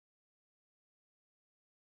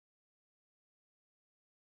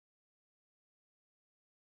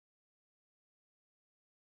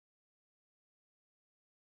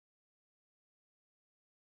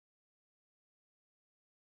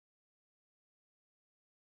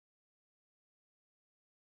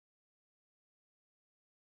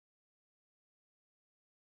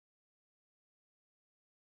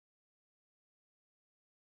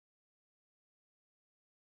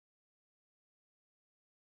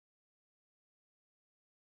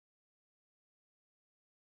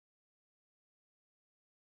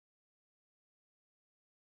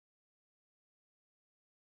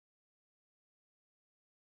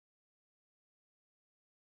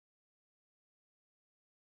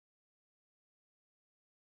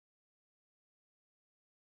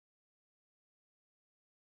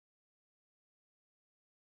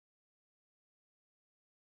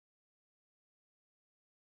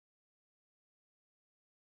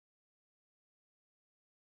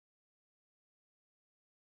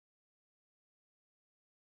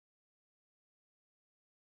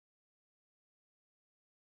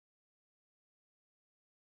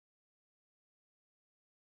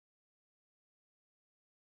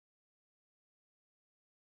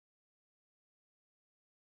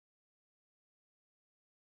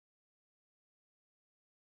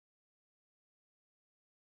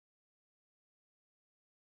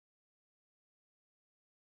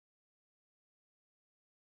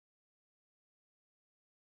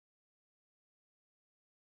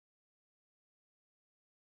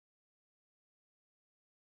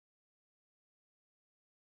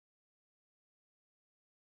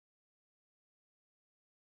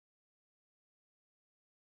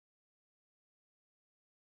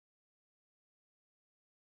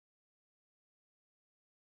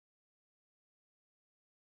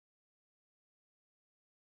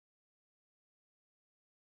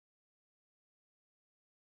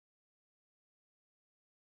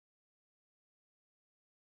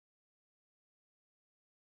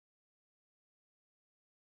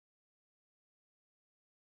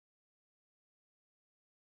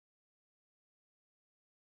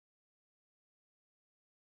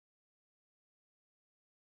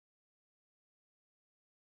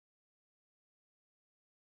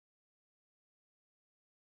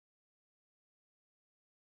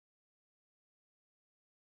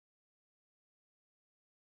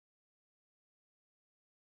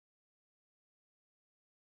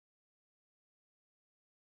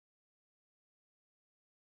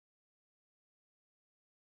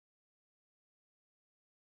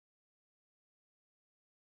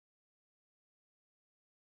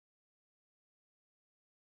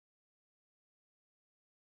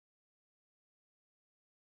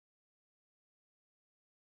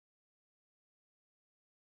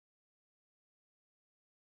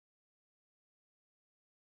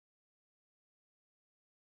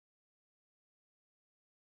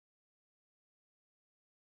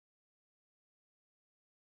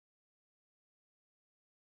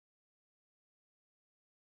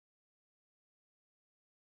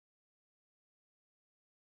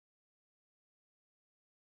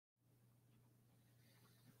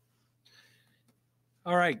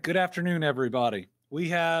All right. Good afternoon, everybody. We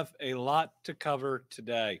have a lot to cover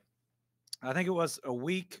today. I think it was a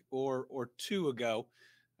week or two ago,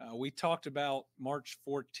 we talked about March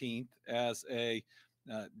 14th as a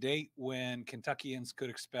date when Kentuckians could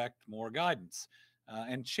expect more guidance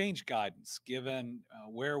and change guidance given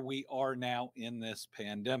where we are now in this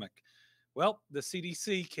pandemic. Well, the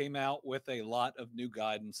CDC came out with a lot of new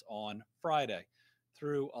guidance on Friday.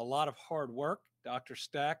 Through a lot of hard work, Dr.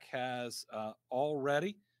 Stack has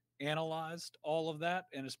already analyzed all of that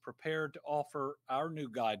and is prepared to offer our new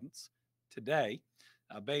guidance today,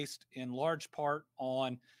 based in large part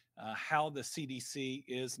on how the CDC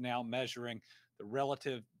is now measuring the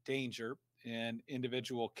relative danger in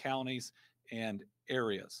individual counties and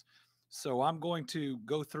areas. So I'm going to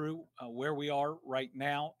go through where we are right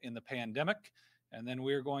now in the pandemic, and then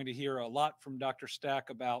we're going to hear a lot from Dr. Stack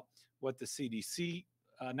about what the CDC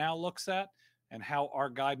now looks at and how our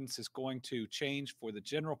guidance is going to change for the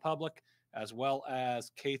general public as well as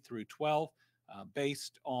K through 12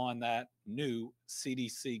 based on that new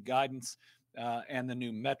CDC guidance and the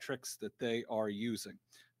new metrics that they are using.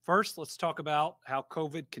 First, let's talk about how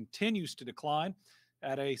COVID continues to decline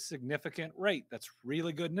at a significant rate. That's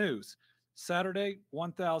really good news. Saturday,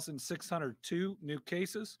 1,602 new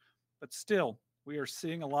cases, but still, we are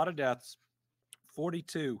seeing a lot of deaths,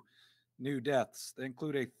 42 new deaths. They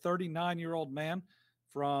include a 39-year-old man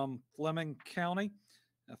from Fleming County,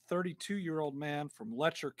 a 32-year-old man from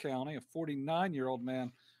Letcher County, a 49-year-old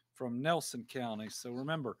man from Nelson County. So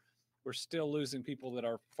remember, we're still losing people that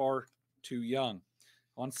are far too young.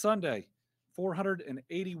 On Sunday,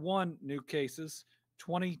 481 new cases,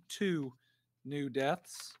 22 new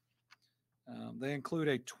deaths. They include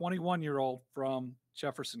a 21-year-old from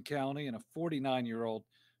Jefferson County and a 49-year-old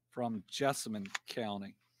from Jessamine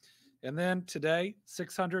County. And then today,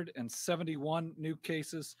 671 new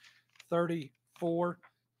cases, 34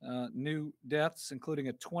 new deaths, including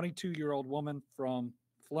a 22-year-old woman from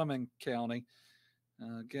Fleming County.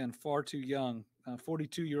 Again, far too young,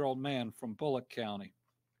 42-year-old man from Bullock County.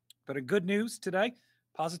 But a good news today,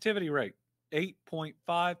 positivity rate,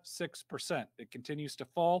 8.56%. It continues to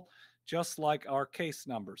fall, just like our case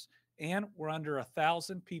numbers. And we're under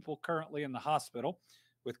 1,000 people currently in the hospital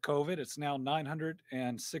with COVID. It's now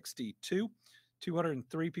 962,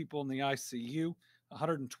 203 people in the ICU,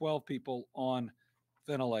 112 people on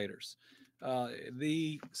ventilators.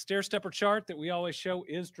 The stair-stepper chart that we always show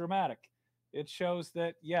is dramatic. It shows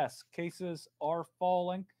that, yes, cases are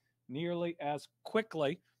falling nearly as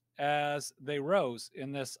quickly as they rose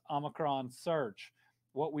in this Omicron surge.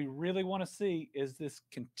 What we really want to see is this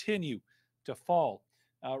continue to fall.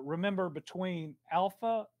 Remember, between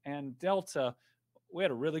Alpha and Delta, we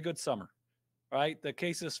had a really good summer, right? The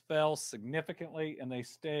cases fell significantly and they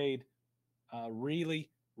stayed really,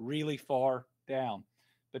 really far down.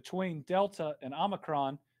 Between Delta and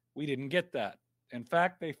Omicron, we didn't get that. In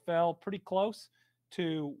fact, they fell pretty close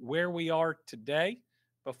to where we are today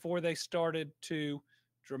before they started to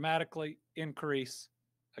dramatically increase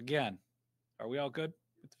again. Are we all good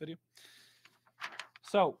with the video?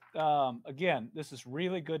 So again, this is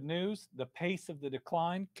really good news. The pace of the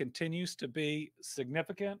decline continues to be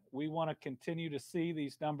significant. We want to continue to see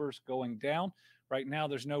these numbers going down. Right now,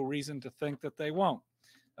 there's no reason to think that they won't.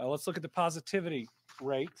 Let's look at the positivity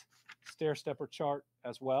rate, stair-stepper chart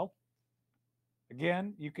as well.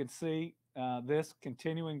 Again, you can see this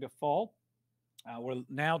continuing to fall. We're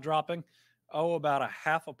now dropping, about a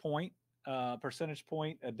half a point, percentage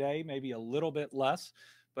point a day, maybe a little bit less,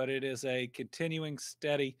 but it is a continuing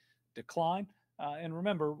steady decline. And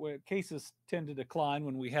remember, cases tend to decline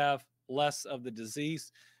when we have less of the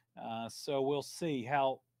disease. So we'll see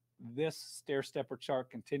how this stair-stepper chart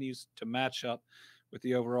continues to match up with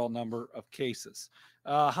the overall number of cases.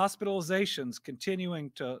 Hospitalizations continuing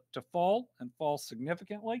to fall and fall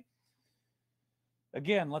significantly.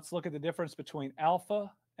 Again, let's look at the difference between Alpha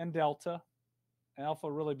and Delta. Alpha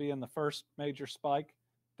really being the first major spike,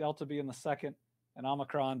 Delta being the second, and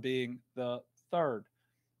Omicron being the third.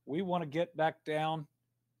 We want to get back down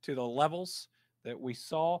to the levels that we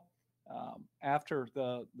saw after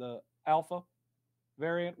the Alpha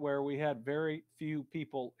variant, where we had very few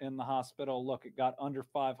people in the hospital. Look, it got under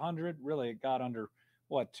 500. Really, it got under,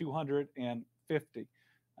 250.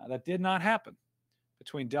 That did not happen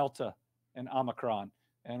between Delta and Omicron.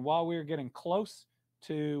 And while we were getting close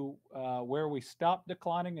to where we stopped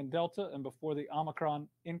declining in Delta and before the Omicron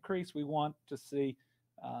increase, we want to see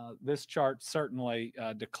this chart certainly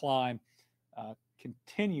decline,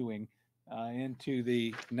 continuing into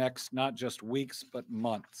the next, not just weeks, but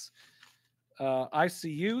months.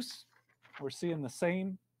 ICUs, we're seeing the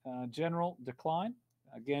same general decline.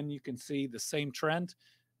 Again, you can see the same trend.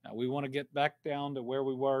 We want to get back down to where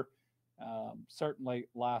we were certainly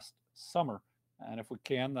last summer. And if we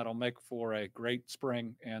can, that'll make for a great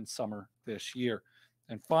spring and summer this year.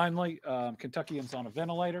 And finally, Kentuckians on a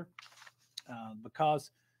ventilator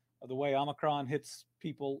because of the way Omicron hits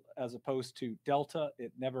people as opposed to Delta.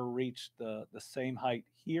 It never reached the same height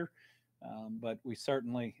here. But we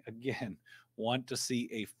certainly, again, want to see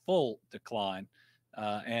a full decline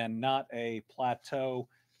and not a plateau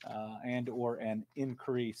and or an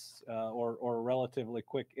increase or a relatively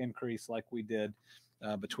quick increase like we did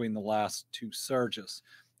between the last two surges.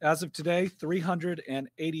 As of today,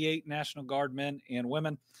 388 National Guard men and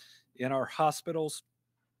women in our hospitals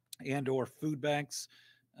and or food banks.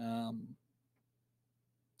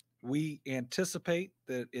 We anticipate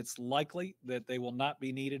that it's likely that they will not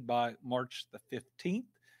be needed by March the 15th.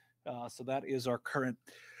 So that is our current,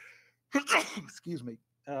 excuse me,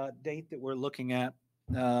 date that we're looking at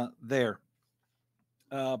there.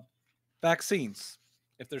 Vaccines.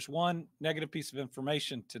 If there's one negative piece of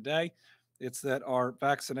information today, it's that our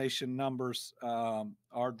vaccination numbers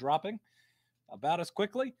are dropping about as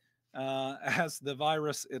quickly as the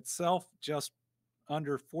virus itself. Just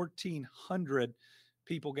under 1,400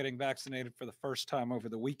 people getting vaccinated for the first time over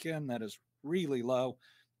the weekend. That is really low.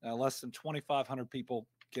 Less than 2,500 people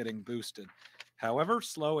getting boosted. However,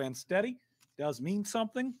 slow and steady does mean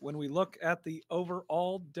something when we look at the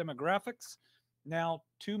overall demographics. Now,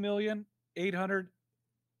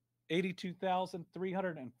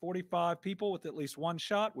 2,882,345 people with at least one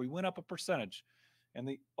shot. We went up a percentage. And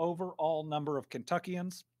the overall number of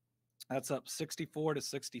Kentuckians, that's up 64 to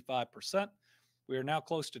 65%. We are now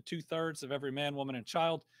close to 2/3 of every man, woman, and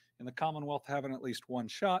child in the Commonwealth having at least one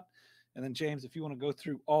shot. And then, James, if you want to go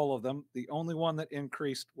through all of them, the only one that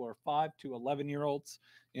increased were 5 to 11-year-olds,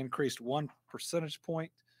 increased 1 percentage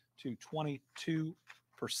point to 22%.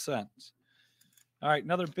 All right,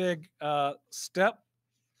 another big step,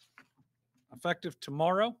 effective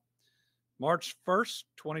tomorrow, March 1st,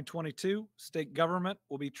 2022, state government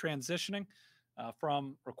will be transitioning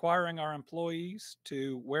from requiring our employees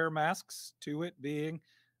to wear masks to it being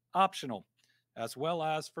optional, as well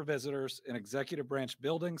as for visitors in executive branch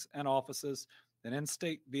buildings and offices and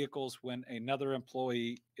in-state vehicles when another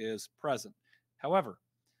employee is present. However,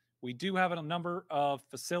 we do have a number of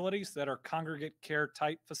facilities that are congregate care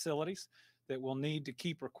type facilities that will need to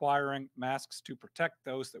keep requiring masks to protect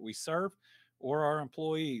those that we serve or our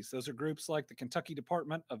employees. Those are groups like the Kentucky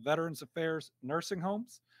Department of Veterans Affairs nursing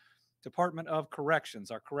homes, Department of Corrections,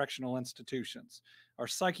 our correctional institutions, our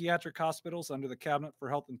psychiatric hospitals under the Cabinet for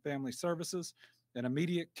Health and Family Services, and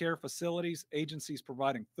immediate care facilities, agencies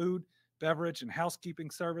providing food, beverage, and housekeeping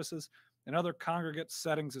services, and other congregate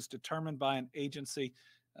settings as determined by an agency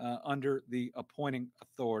under the appointing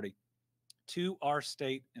authority. To our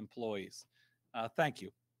state employees, thank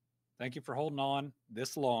you. Thank you for holding on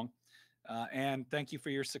this long, and thank you for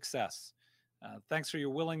your success. Thanks to your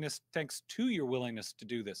willingness to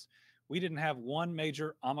do this. We didn't have one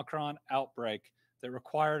major Omicron outbreak that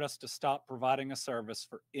required us to stop providing a service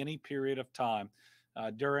for any period of time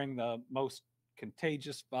during the most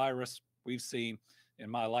contagious virus we've seen in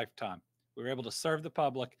my lifetime. We were able to serve the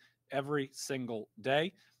public every single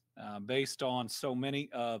day based on so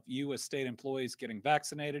many of you as state employees getting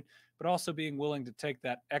vaccinated, but also being willing to take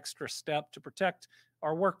that extra step to protect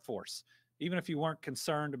our workforce. Even if you weren't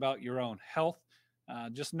concerned about your own health,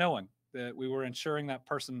 just knowing that we were ensuring that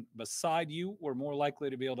person beside you were more likely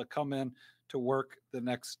to be able to come in to work the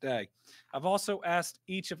next day. I've also asked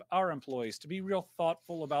each of our employees to be real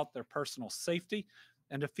thoughtful about their personal safety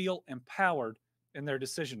and to feel empowered in their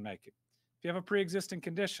decision making. If you have a pre-existing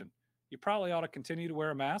condition, you probably ought to continue to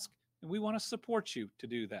wear a mask, and we want to support you to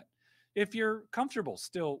do that. If you're comfortable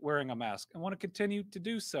still wearing a mask and want to continue to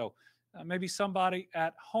do so, maybe somebody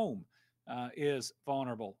at home is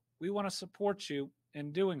vulnerable, we want to support you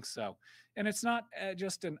in doing so. And it's not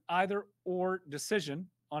just an either or decision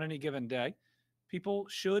on any given day. People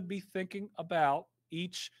should be thinking about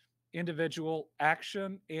each individual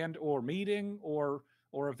action and or meeting or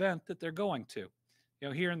event that they're going to. You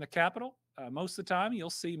know, here in the Capitol, most of the time you'll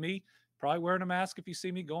see me probably wearing a mask if you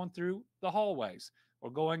see me going through the hallways or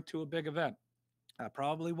going to a big event. I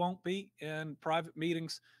probably won't be in private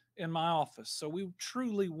meetings in my office. So we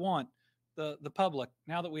truly want the public,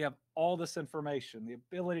 now that we have all this information, the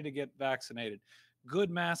ability to get vaccinated, good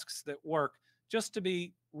masks that work, just to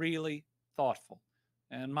be really thoughtful.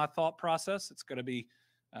 And my thought process, it's going to be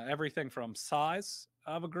everything from size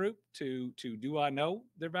of a group to do I know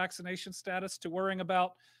their vaccination status, to worrying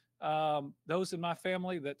about those in my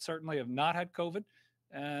family that certainly have not had COVID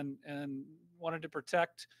and wanted to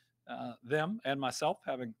protect them and myself,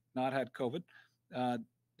 having not had COVID, uh,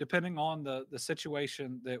 depending on the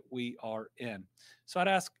situation that we are in. So I'd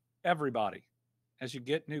ask everybody, as you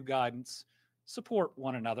get new guidance, support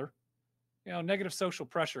one another. Negative social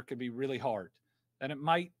pressure can be really hard, and it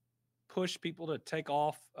might push people to take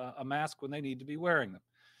off a mask when they need to be wearing them.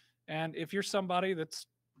 And if you're somebody that's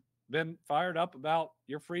been fired up about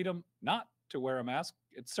your freedom not to wear a mask,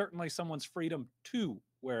 it's certainly someone's freedom to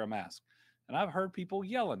wear a mask. And I've heard people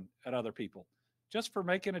yelling at other people just for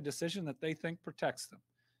making a decision that they think protects them.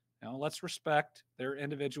 Let's respect their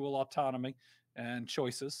individual autonomy and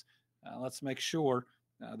choices. Let's make sure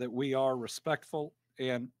that we are respectful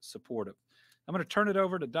and supportive. I'm going to turn it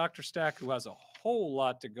over to Dr. Stack, who has a whole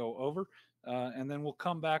lot to go over, and then we'll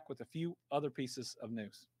come back with a few other pieces of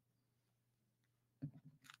news.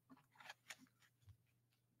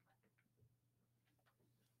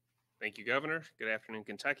 Thank you, Governor. Good afternoon,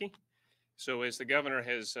 Kentucky. So as the governor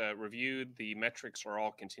has reviewed, the metrics are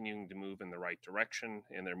all continuing to move in the right direction,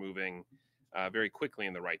 and they're moving very quickly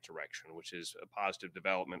in the right direction, which is a positive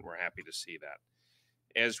development. We're happy to see that.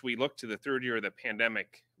 As we look to the third year of the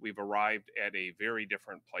pandemic, we've arrived at a very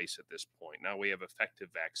different place at this point. Now we have effective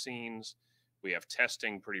vaccines. We have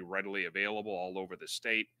testing pretty readily available all over the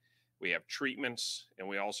state. We have treatments, and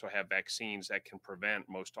we also have vaccines that can prevent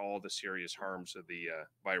most all the serious harms of the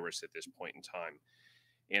virus at this point in time.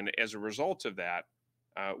 And as a result of that,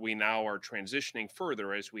 we now are transitioning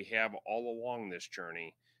further, as we have all along this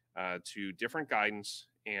journey, to different guidance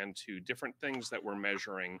and to different things that we're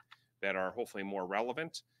measuring that are hopefully more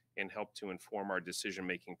relevant and help to inform our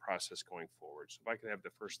decision-making process going forward. So if I could have the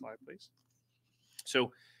first slide, please.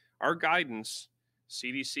 So our guidance,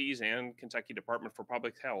 CDC's and Kentucky Department for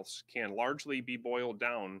Public Health, can largely be boiled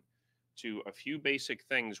down to a few basic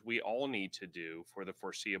things we all need to do for the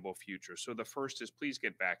foreseeable future. So the first is please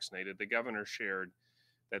get vaccinated. The governor shared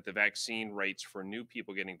that the vaccine rates for new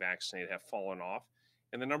people getting vaccinated have fallen off,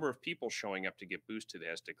 and the number of people showing up to get boosted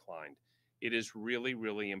has declined. It is really,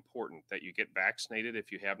 really important that you get vaccinated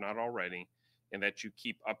if you have not already, and that you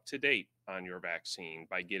keep up to date on your vaccine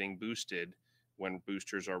by getting boosted when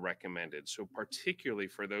boosters are recommended. So particularly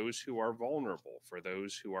for those who are vulnerable, for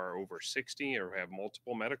those who are over 60 or have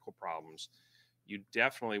multiple medical problems, you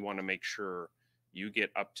definitely want to make sure you get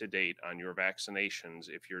up to date on your vaccinations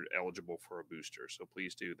if you're eligible for a booster. So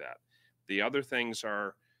please do that. The other things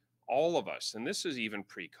are all of us, and this is even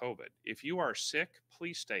pre-COVID, if you are sick,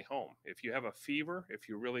 please stay home. If you have a fever, if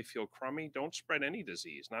you really feel crummy, don't spread any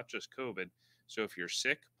disease, not just COVID. So if you're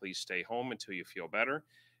sick, please stay home until you feel better.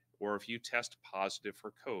 Or if you test positive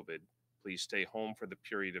for COVID, please stay home for the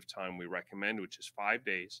period of time we recommend, which is 5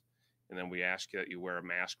 days. And then we ask you that you wear a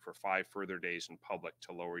mask for 5 further days in public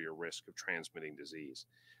to lower your risk of transmitting disease.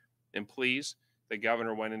 And please, the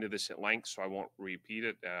governor went into this at length, so I won't repeat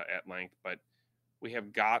it at length, but we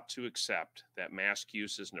have got to accept that mask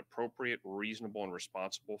use is an appropriate, reasonable, and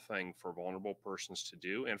responsible thing for vulnerable persons to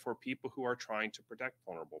do and for people who are trying to protect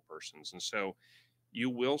vulnerable persons. And so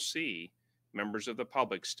you will see members of the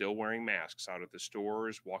public still wearing masks out at the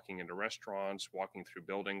stores, walking into restaurants, walking through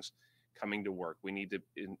buildings, coming to work. We need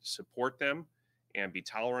to support them and be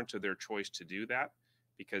tolerant of their choice to do that,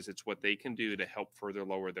 because it's what they can do to help further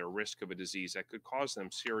lower their risk of a disease that could cause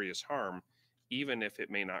them serious harm, even if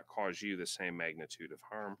it may not cause you the same magnitude of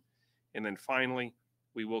harm. And then finally,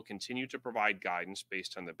 we will continue to provide guidance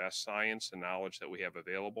based on the best science and knowledge that we have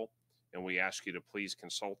available. And we ask you to please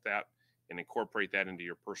consult that and incorporate that into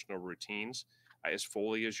your personal routines as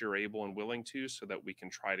fully as you're able and willing to, so that we can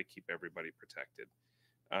try to keep everybody protected.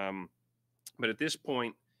 But at this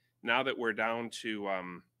point, now that we're down to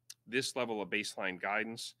this level of baseline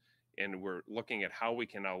guidance, and we're looking at how we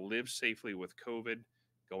can now live safely with COVID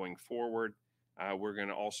going forward, we're going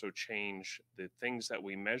to also change the things that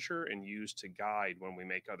we measure and use to guide when we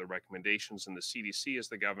make other recommendations. And the CDC, as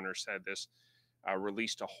the governor said this,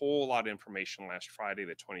 released a whole lot of information last Friday,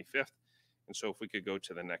 the 25th. And so if we could go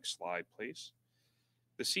to the next slide, please.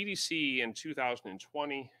 The CDC in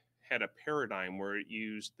 2020 had a paradigm where it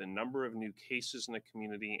used the number of new cases in the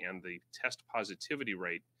community and the test positivity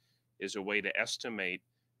rate as a way to estimate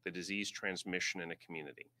the disease transmission in a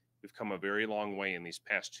community. We've come a very long way in these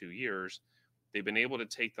past 2 years. They've been able to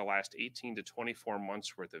take the last 18 to 24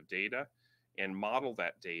 months worth of data and model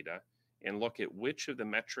that data and look at which of the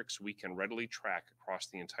metrics we can readily track across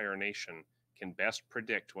the entire nation can best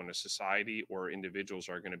predict when a society or individuals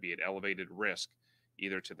are going to be at elevated risk,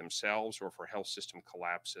 either to themselves or for health system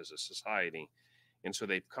collapse as a society. And so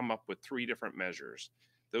they've come up with 3 different measures.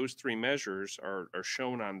 Those 3 measures are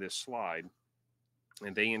shown on this slide,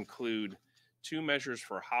 and they include 2 measures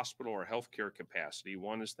for hospital or healthcare capacity.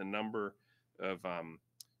 One is the number of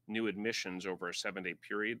new admissions over a 7-day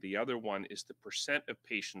period. The other one is the percent of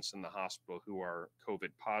patients in the hospital who are COVID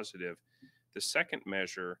positive. The second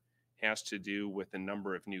measure has to do with the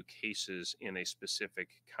number of new cases in a specific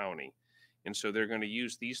county. And so they're going to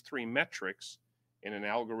use these three metrics in an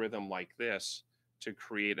algorithm like this to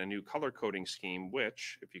create a new color coding scheme,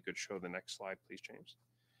 which, if you could show the next slide, please, James,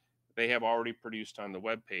 they have already produced on the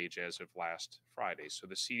web page as of last Friday. So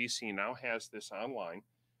the CDC now has this online,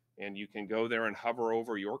 and you can go there and hover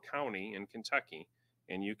over your county in Kentucky,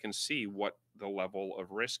 and you can see what the level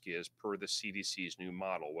of risk is per the CDC's new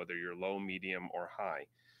model, whether you're low, medium, or high.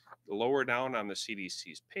 Lower down on the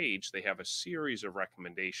CDC's page, they have a series of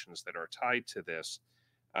recommendations that are tied to this.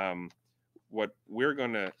 What we're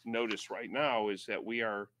going to notice right now is that we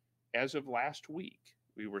are, as of last week,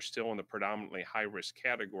 we were still in the predominantly high risk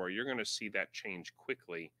category. You're going to see that change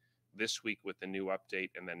quickly this week with the new update,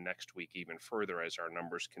 and then next week even further as our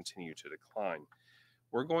numbers continue to decline.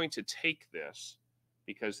 We're going to take this,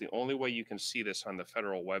 because the only way you can see this on the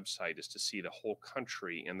federal website is to see the whole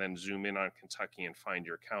country and then zoom in on Kentucky and find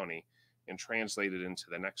your county and translate it into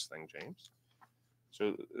the next thing, James.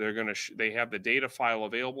 So they have the data file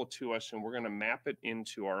available to us, and we're going to map it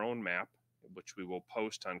into our own map, which we will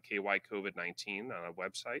post on KY COVID-19 on a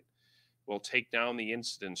website. We'll take down the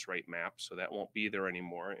incidence rate map, so that won't be there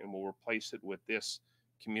anymore, and we'll replace it with this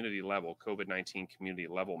community level, COVID-19 community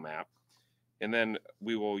level map. And then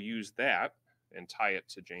we will use that and tie it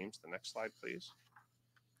to, James, the next slide, please,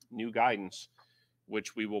 new guidance,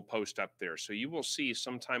 which we will post up there. So you will see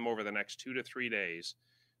sometime over the next 2 to 3 days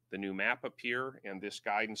the new map appear and this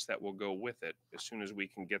guidance that will go with it as soon as we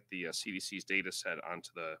can get the CDC's data set onto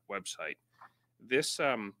the website. This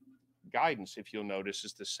guidance, if you'll notice,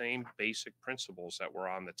 is the same basic principles that were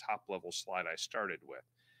on the top level slide I started with.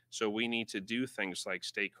 So we need to do things like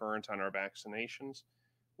stay current on our vaccinations.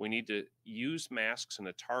 We need to use masks in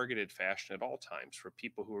a targeted fashion at all times for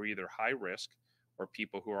people who are either high risk or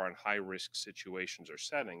people who are in high risk situations or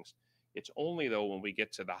settings. It's only, though, when we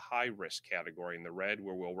get to the high risk category in the red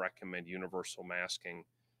where we'll recommend universal masking.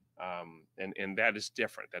 And that is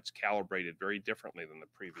different. That's calibrated very differently than the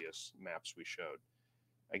previous maps we showed.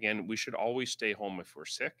 Again, we should always stay home if we're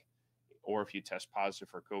sick or if you test positive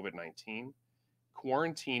for COVID-19.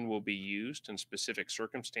 Quarantine will be used in specific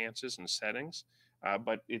circumstances and settings,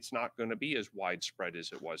 but it's not going to be as widespread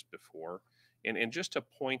as it was before. And just a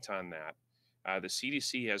point on that, the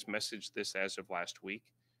CDC has messaged this as of last week.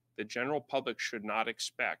 The general public should not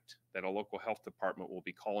expect that a local health department will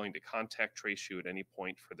be calling to contact trace you at any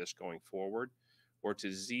point for this going forward, or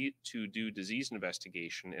to do disease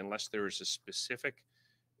investigation unless there is a specific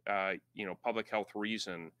public health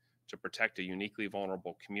reason to protect a uniquely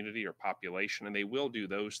vulnerable community or population, and they will do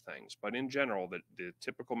those things. But in general, the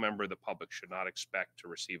typical member of the public should not expect to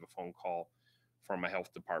receive a phone call from a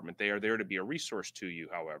health department. They are there to be a resource to you,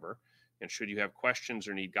 however, and should you have questions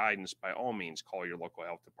or need guidance, by all means, call your local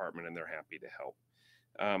health department, and they're happy to help.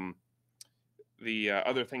 The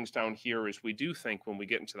other things down here is we do think when we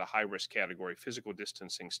get into the high-risk category, physical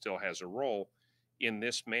distancing still has a role in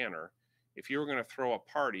this manner. If you were going to throw a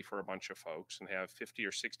party for a bunch of folks and have 50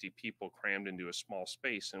 or 60 people crammed into a small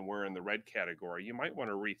space and we're in the red category, you might want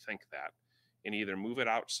to rethink that and either move it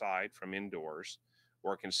outside from indoors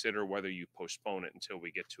or consider whether you postpone it until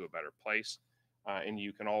we get to a better place. And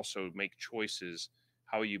you can also make choices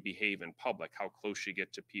how you behave in public, how close you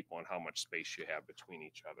get to people, and how much space you have between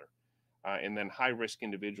each other. And then high-risk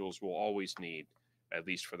individuals will always need, at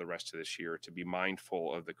least for the rest of this year, to be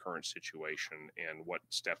mindful of the current situation and what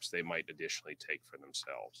steps they might additionally take for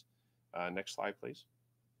themselves. Next slide, please.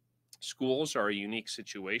 Schools are a unique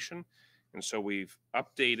situation, and so we've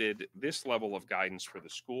updated this level of guidance for the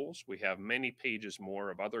schools. We have many pages more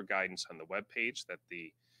of other guidance on the webpage that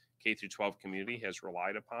the K-12 community has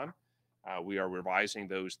relied upon. We are revising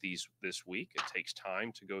those this week. It takes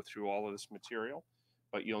time to go through all of this material.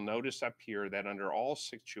 But you'll notice up here that under all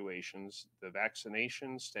situations, the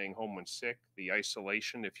vaccination, staying home when sick, the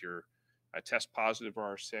isolation if you're test positive or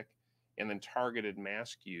are sick, and then targeted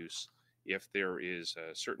mask use if there is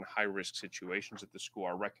certain high-risk situations at the school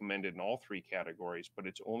are recommended in all three categories, but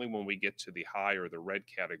it's only when we get to the high or the red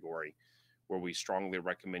category where we strongly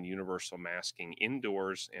recommend universal masking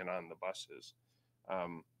indoors and on the buses.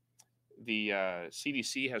 The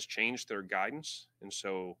CDC has changed their guidance, and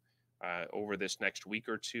so over this next week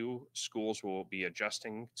or two, schools will be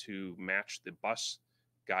adjusting to match the bus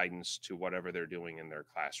guidance to whatever they're doing in their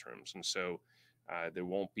classrooms. And so there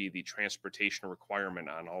won't be the transportation requirement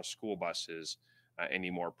on all school buses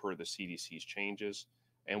anymore per the CDC's changes.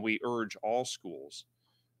 And we urge all schools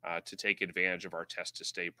to take advantage of our Test to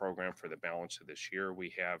Stay program for the balance of this year.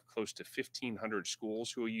 We have close to 1,500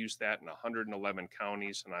 schools who will use that in 111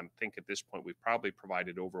 counties. And I think at this point, we've probably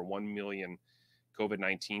provided over 1 million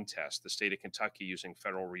COVID-19 tests, the state of Kentucky using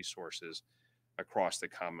federal resources across the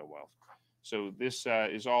Commonwealth. So this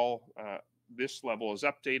is all, this level is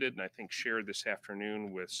updated and I think shared this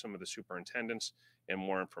afternoon with some of the superintendents, and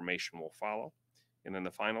more information will follow. And then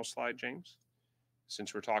the final slide, James.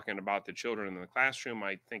 Since we're talking about the children in the classroom,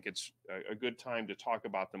 I think it's a good time to talk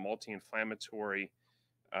about the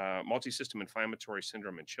multi-system inflammatory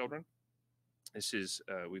syndrome in children. This is,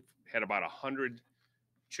 we've had about 100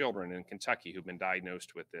 children in Kentucky who've been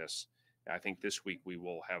diagnosed with this. I think this week we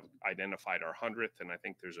will have identified our 100th, and I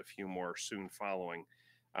think there's a few more soon following.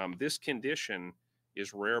 This condition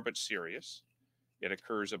is rare but serious. It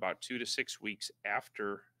occurs about 2 to 6 weeks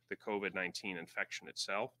after the COVID-19 infection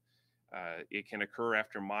itself. It can occur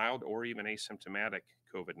after mild or even asymptomatic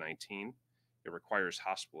COVID-19. It requires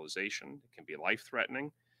hospitalization. It can be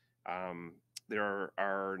life-threatening. There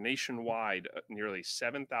are nationwide nearly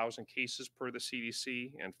 7,000 cases per the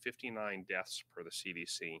CDC and 59 deaths per the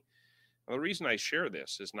CDC. Now, the reason I share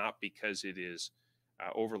this is not because it is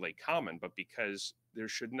overly common, but because there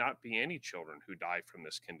should not be any children who die from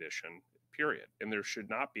this condition, period. And there should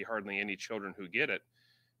not be hardly any children who get it,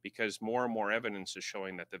 because more and more evidence is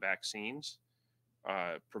showing that the vaccines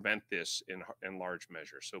prevent this in large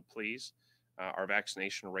measure. So please, our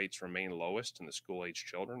vaccination rates remain lowest in the school-age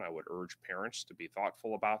children. I would urge parents to be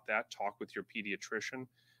thoughtful about that. Talk with your pediatrician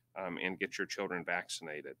and get your children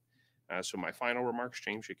vaccinated. So my final remarks,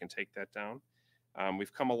 James, you can take that down.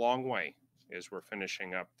 We've come a long way as we're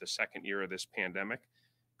finishing up the second year of this pandemic.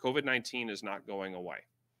 COVID-19 is not going away.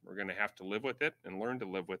 We're going to have to live with it and learn to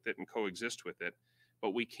live with it and coexist with it.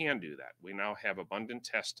 But we can do that. We now have abundant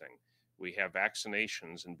testing. We have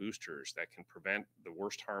vaccinations and boosters that can prevent the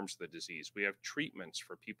worst harms of the disease. We have treatments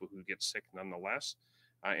for people who get sick nonetheless.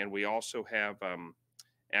 And we also have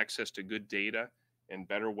access to good data and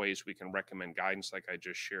better ways we can recommend guidance, like I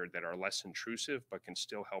just shared, that are less intrusive, but can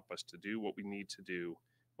still help us to do what we need to do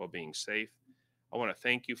while being safe. I want to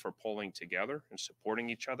thank you for pulling together and supporting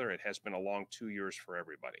each other. It has been a long 2 years for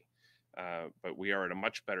everybody. But we are at a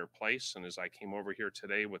much better place. And as I came over here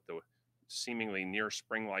today with the seemingly near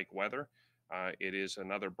spring-like weather, it is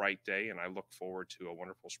another bright day, and I look forward to a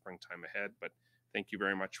wonderful springtime ahead. But thank you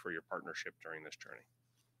very much for your partnership during this journey.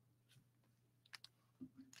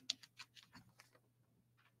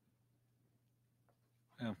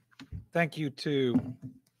 Yeah. Thank you to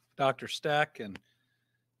Dr. Stack, and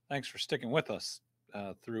thanks for sticking with us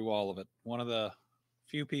through all of it. One of the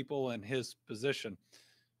few people in his position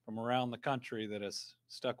from around the country that has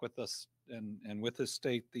stuck with us and with this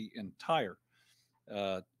state the entire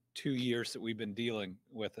 2 years that we've been dealing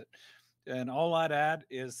with it. And all I'd add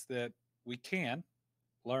is that we can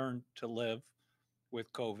learn to live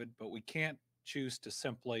with COVID, but we can't choose to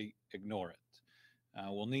simply ignore it.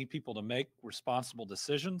 We'll need people to make responsible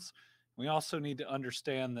decisions. We also need to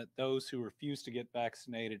understand that those who refuse to get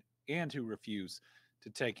vaccinated and who refuse to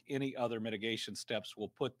take any other mitigation steps will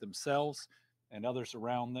put themselves and others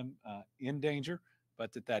around them in danger,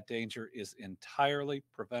 but that danger is entirely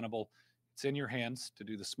preventable. It's in your hands to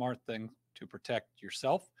do the smart thing to protect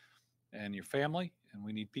yourself and your family, and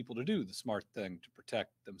we need people to do the smart thing to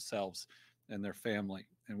protect themselves and their family.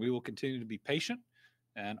 And we will continue to be patient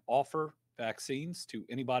and offer vaccines to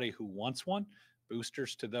anybody who wants one,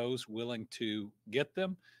 boosters to those willing to get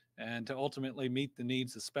them, and to ultimately meet the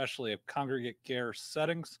needs, especially of congregate care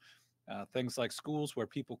settings, things like schools where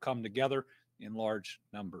people come together in large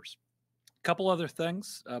numbers. A couple other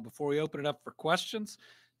things before we open it up for questions.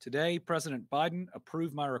 Today, President Biden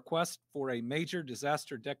approved my request for a major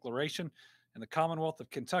disaster declaration in the Commonwealth of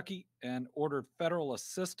Kentucky and ordered federal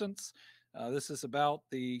assistance. This is about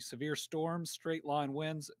the severe storms, straight line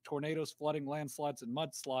winds, tornadoes, flooding, landslides, and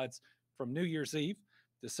mudslides from New Year's Eve,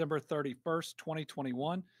 December 31st,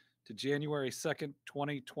 2021 to January 2nd,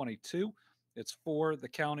 2022. It's for the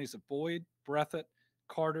counties of Boyd, Breathitt,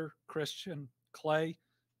 Carter, Christian, Clay,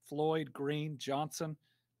 Floyd, Greene, Johnson,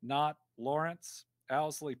 Knott, Lawrence,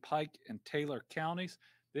 Owsley, Pike, and Taylor counties.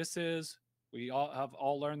 This is, we all have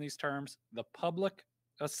learned these terms, the public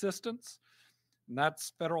assistance. And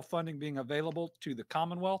that's federal funding being available to the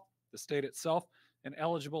Commonwealth, the state itself, and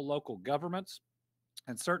eligible local governments,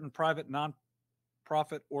 and certain private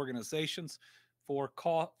nonprofit organizations for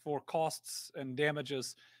costs and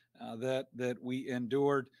damages that we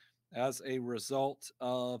endured as a result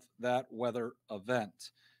of that weather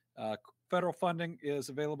event. Federal funding is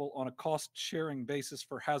available on a cost-sharing basis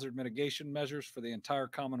for hazard mitigation measures for the entire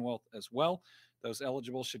Commonwealth as well. Those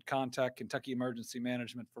eligible should contact Kentucky Emergency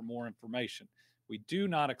Management for more information. We do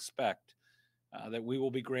not expect that we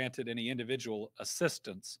will be granted any individual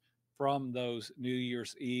assistance from those New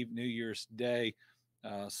Year's Eve, New Year's Day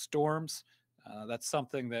storms. That's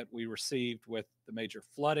something that we received with the major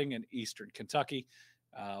flooding in eastern Kentucky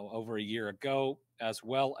over a year ago, as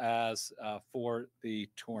well as for the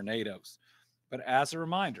tornadoes. But as a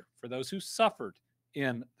reminder, for those who suffered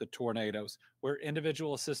in the tornadoes, where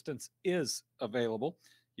individual assistance is available,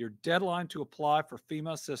 your deadline to apply for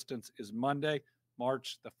FEMA assistance is Monday,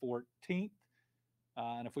 March the 14th.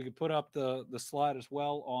 And if we could put up the slide as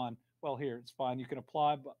well on, well, here, it's fine. You can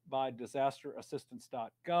apply by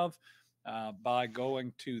disasterassistance.gov, by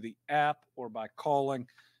going to the app, or by calling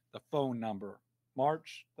the phone number.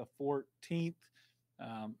 March the 14th.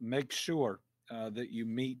 Make sure that you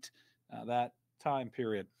meet that time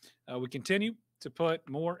period. We continue to put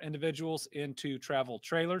more individuals into travel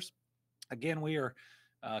trailers. Again, we are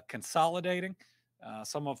consolidating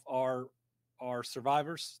some of our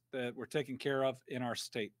survivors that we're taking care of in our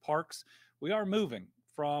state parks. We are moving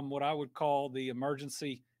from what I would call the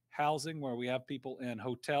emergency housing, where we have people in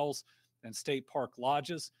hotels and state park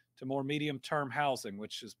lodges, to more medium-term housing,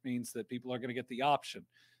 which just means that people are going to get the option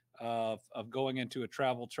of going into a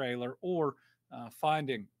travel trailer or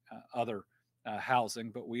finding other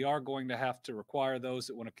housing. But we are going to have to require those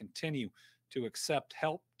that want to continue to accept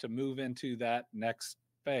help to move into that next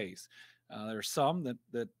phase. There are some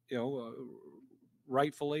that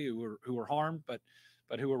rightfully who are harmed, but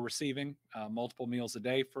who are receiving multiple meals a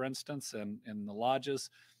day, for instance, and in the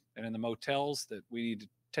lodges and in the motels, that we need to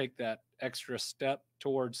take that extra step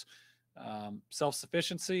towards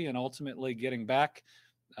self-sufficiency and ultimately getting back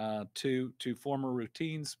to former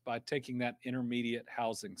routines by taking that intermediate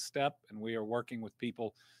housing step. And we are working with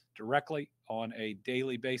people directly on a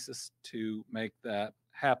daily basis to make that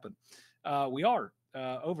happen. We are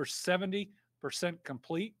over 70%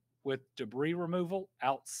 complete with debris removal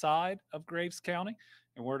outside of Graves County,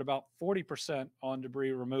 and we're at about 40% on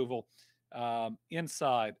debris removal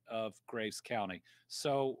inside of Graves County.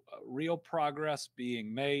 So real progress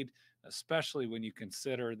being made, especially when you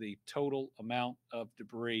consider the total amount of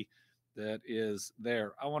debris that is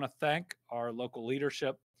there. I want to thank our local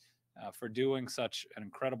leadership for doing such an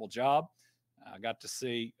incredible job. I got to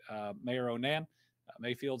see Mayor Onan,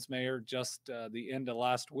 Mayfield's mayor, just the end of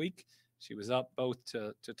last week. She was up both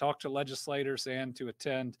to talk to legislators and to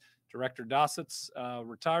attend Director Dossett's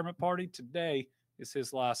retirement party. Today is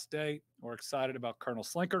his last day. We're excited about Colonel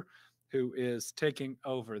Slinker, who is taking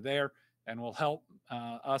over there and will help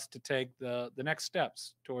us to take the next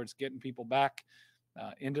steps towards getting people back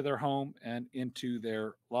into their home and into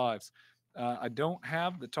their lives. I don't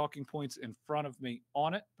have the talking points in front of me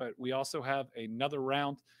on it, but we also have another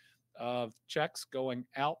round of checks going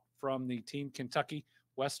out from the Team Kentucky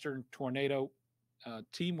Western Tornado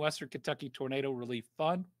Team Western Kentucky Tornado Relief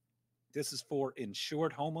Fund. This is for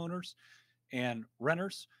insured homeowners and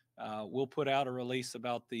renters. We'll put out a release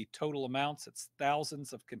about the total amounts. It's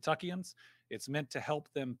thousands of Kentuckians. It's meant to help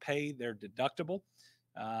them pay their deductible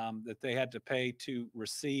that they had to pay to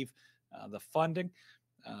receive the funding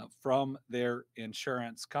from their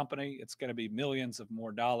insurance company. It's going to be millions of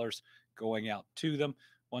more dollars going out to them.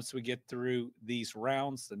 Once we get through these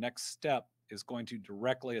rounds, the next step is going to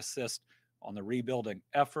directly assist on the rebuilding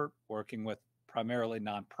effort, working with primarily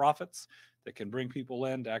nonprofits that can bring people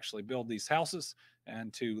in to actually build these houses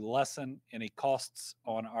and to lessen any costs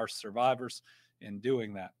on our survivors in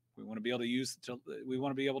doing that. We want to be able to use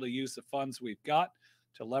the funds we've got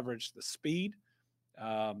to leverage the speed,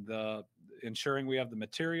 the ensuring we have the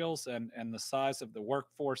materials and the size of the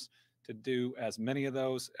workforce to do as many of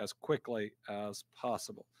those as quickly as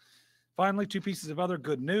possible. Finally, two pieces of other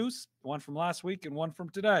good news, one from last week and one from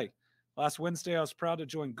today. Last Wednesday, I was proud to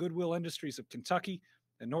join Goodwill Industries of Kentucky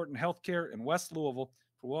and Norton Healthcare in West Louisville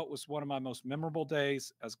for what was one of my most memorable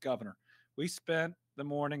days as governor. We spent the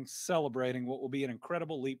morning celebrating what will be an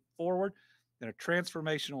incredible leap forward and a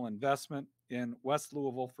transformational investment in West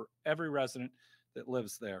Louisville for every resident that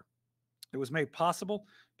lives there. It was made possible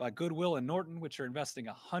by Goodwill and Norton, which are investing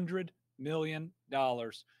 $100 million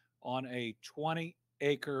on a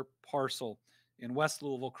 20-acre parcel in West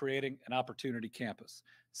Louisville, creating an opportunity campus.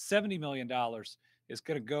 $70 million is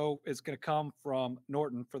going to come from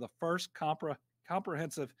Norton for the first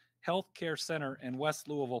comprehensive health care center in West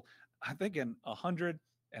Louisville, I think in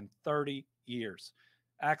 130 years.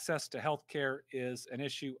 Access to health care is an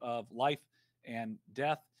issue of life and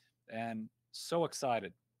death, and so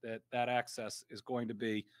excited that access is going to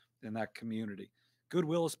be in that community.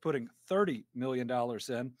 Goodwill is putting $30 million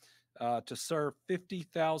in to serve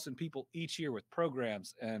 50,000 people each year with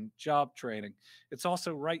programs and job training. It's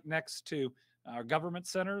also right next to our government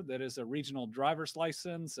center that is a regional driver's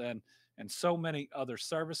license and so many other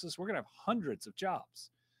services. We're going to have hundreds of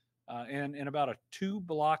jobs in about a 2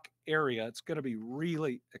 block area. It's going to be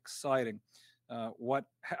really exciting. What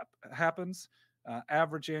happens?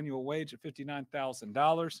 Average annual wage of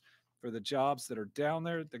 $59,000 for the jobs that are down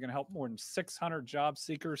there. They're going to help more than 600 job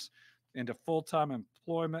seekers into full time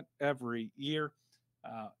employment every year.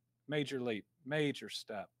 Major leap, major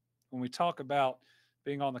step. When we talk about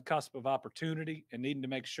being on the cusp of opportunity and needing to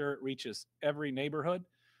make sure it reaches every neighborhood,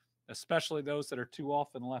 especially those that are too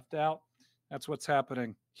often left out, that's what's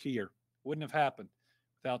happening here. Wouldn't have happened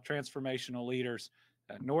without transformational leaders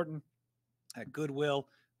at Norton, at Goodwill,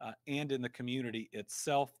 and in the community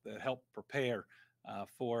itself that help prepare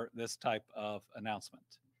for this type of announcement.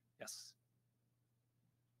 Yes.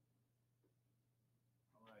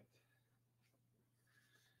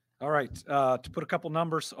 All right. To put a couple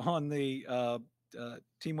numbers on the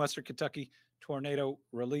Team Western Kentucky Tornado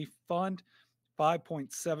Relief Fund,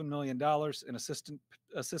 $5.7 million in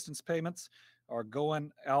assistance payments are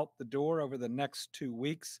going out the door over the next 2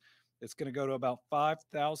 weeks. It's going to go to about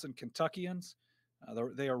 5,000 Kentuckians.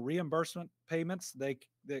 They are reimbursement payments.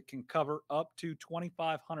 That can cover up to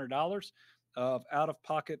 $2,500 of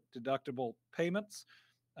out-of-pocket deductible payments.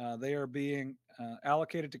 They are being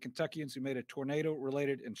allocated to Kentuckians who made a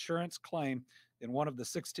tornado-related insurance claim in one of the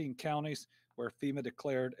 16 counties where FEMA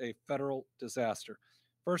declared a federal disaster.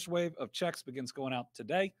 First wave of checks begins going out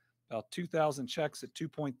today, about 2,000 checks at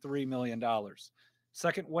 $2.3 million.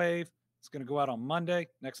 Second wave is going to go out on Monday,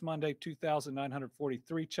 next Monday,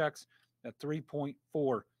 2,943 checks at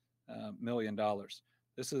 $3.4 million.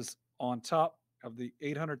 This is on top of the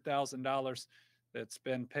 $800,000 that's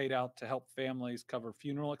been paid out to help families cover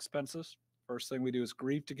funeral expenses. First thing we do is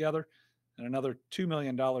grieve together. And another $2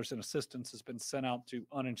 million in assistance has been sent out to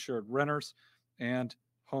uninsured renters and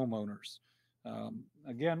homeowners.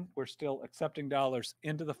 Again, we're still accepting dollars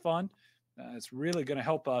into the fund. It's really going to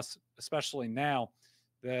help us, especially now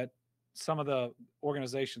that some of the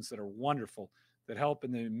organizations that are wonderful that help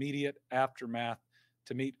in the immediate aftermath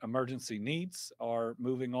to meet emergency needs are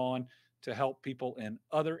moving on to help people in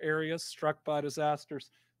other areas struck by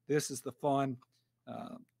disasters. This is the fund,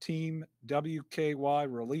 Team WKY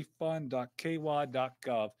Relief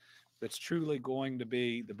Fund.ky.gov, that's truly going to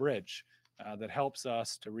be the bridge that helps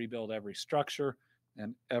us to rebuild every structure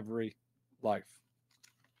and every life.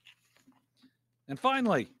 And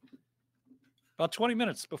finally, about 20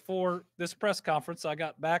 minutes before this press conference, I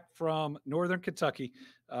got back from Northern Kentucky,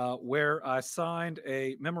 where I signed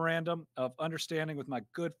a memorandum of understanding with my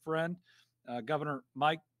good friend, Governor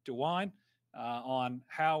Mike DeWine, on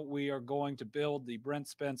how we are going to build the Brent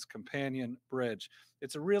Spence Companion Bridge.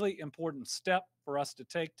 It's a really important step for us to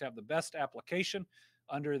take to have the best application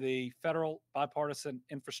under the federal bipartisan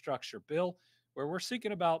infrastructure bill, where we're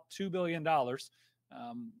seeking about $2 billion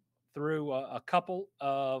through a couple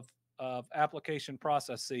of application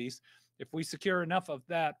processes. If we secure enough of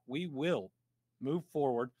that, we will move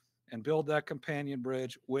forward and build that companion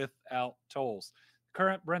bridge without tolls.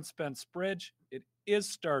 Current Brent Spence Bridge, it is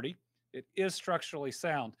sturdy, it is structurally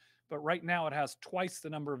sound, but right now it has twice the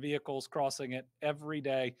number of vehicles crossing it every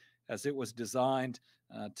day as it was designed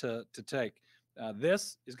to take.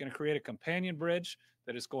 This is going to create a companion bridge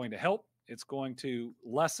that is going to help. It's going to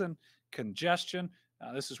lessen congestion.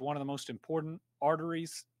 This is one of the most important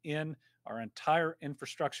arteries in our entire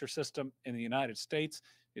infrastructure system in the United States.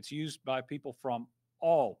 It's used by people from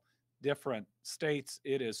all different states.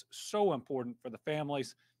 It is so important for the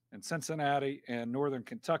families in Cincinnati and Northern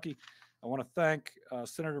Kentucky. I want to thank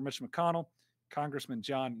Senator Mitch McConnell, Congressman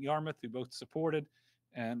John Yarmouth, who both supported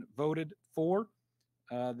and voted for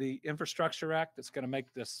the Infrastructure Act that's going to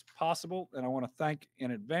make this possible. And I want to thank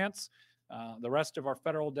in advance the rest of our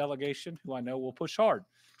federal delegation, who I know will push hard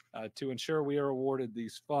to ensure we are awarded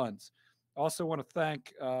these funds. I also want to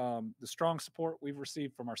thank the strong support we've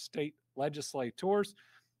received from our state legislators,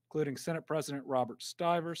 including Senate President Robert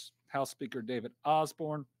Stivers, House Speaker David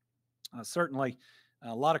Osborne, certainly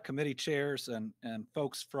a lot of committee chairs and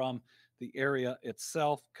folks from the area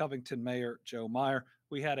itself, Covington Mayor Joe Meyer.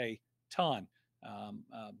 We had a ton,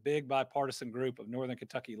 a big bipartisan group of Northern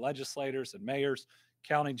Kentucky legislators and mayors,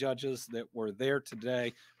 county judges that were there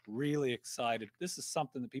today, really excited. This is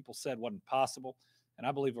something that people said wasn't possible, and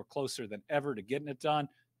I believe we're closer than ever to getting it done,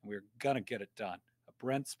 and we're going to get it done. A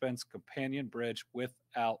Brent Spence companion bridge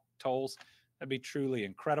without tolls. That'd be truly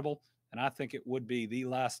incredible, and I think it would be the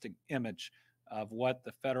lasting image of what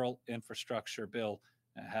the federal infrastructure bill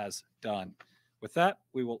has done. With that,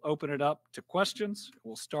 we will open it up to questions.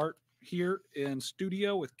 We'll start here in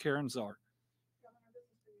studio with Karen Czar. Governor, this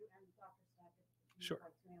is for you and Dr. Stackett, if you'd Sure.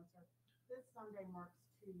 like to answer. This Sunday marks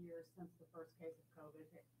 2 years since the first case of COVID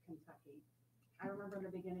hit Kentucky. I remember in the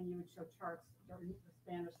beginning you would show charts during the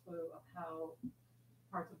Spanish flu of how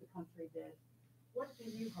parts of the country did. What do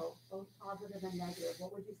you hope, both positive and negative?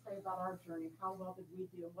 What would you say about our journey? How well did we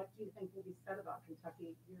do? What do you think will be said about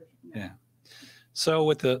Kentucky years from now? Yeah. So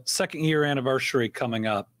with the second year anniversary coming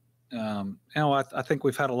up, I think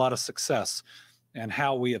we've had a lot of success in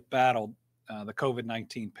how we have battled the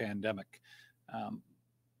COVID-19 pandemic.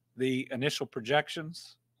 The initial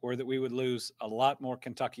projections were that we would lose a lot more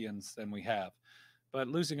Kentuckians than we have, but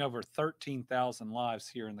losing over 13,000 lives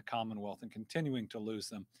here in the Commonwealth and continuing to lose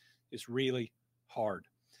them is really hard.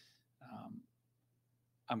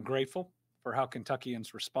 I'm grateful for how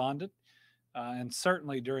Kentuckians responded. And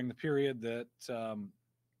certainly during the period that the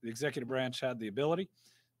executive branch had the ability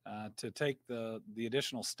to take the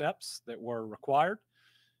additional steps that were required,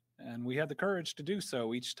 and we had the courage to do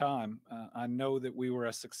so each time, I know that we were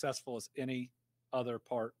as successful as any other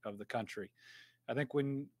part of the country. I think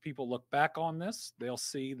when people look back on this, they'll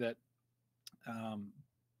see that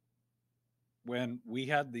when we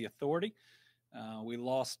had the authority, we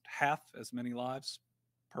lost half as many lives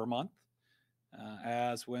per month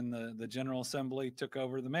as when the General Assembly took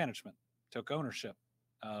over the management, took ownership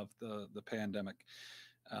of the pandemic.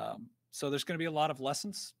 So there's going to be a lot of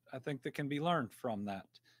lessons, I think, that can be learned from that.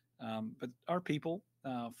 But our people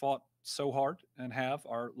fought so hard and have.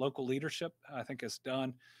 Our local leadership, I think, has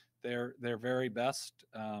done their very best.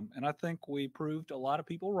 And I think we proved a lot of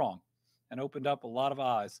people wrong and opened up a lot of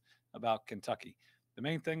eyes about Kentucky. The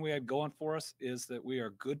main thing we had going for us is that we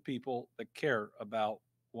are good people that care about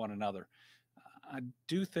one another. I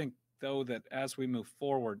do think, though, that as we move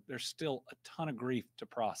forward, there's still a ton of grief to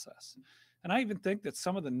process. And I even think that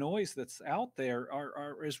some of the noise that's out there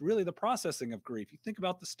is really the processing of grief. You think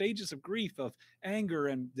about the stages of grief, of anger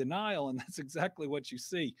and denial, and that's exactly what you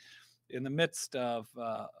see in the midst of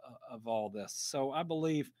all this. So I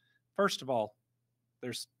believe, first of all,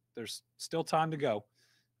 there's still time to go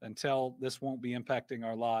until this won't be impacting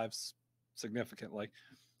our lives significantly.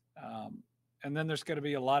 And then there's going to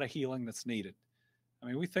be a lot of healing that's needed. I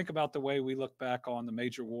mean, we think about the way we look back on the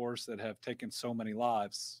major wars that have taken so many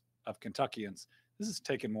lives of Kentuckians. This has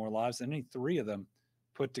taken more lives than any three of them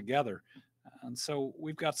put together. And so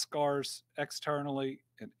we've got scars externally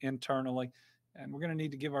and internally, and we're going to need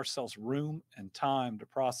to give ourselves room and time to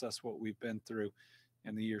process what we've been through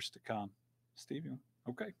in the years to come. Steve,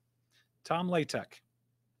 okay. Tom Latek.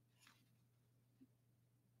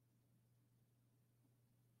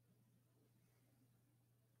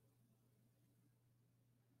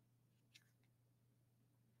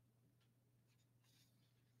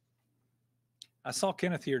 I saw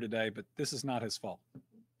Kenneth here today, but this is not his fault.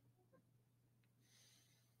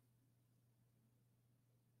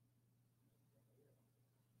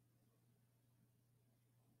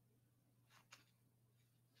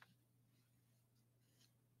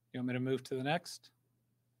 You want me to move to the next?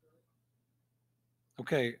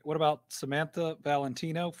 Okay, what about Samantha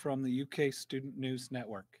Valentino from the UK Student News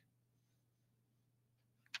Network?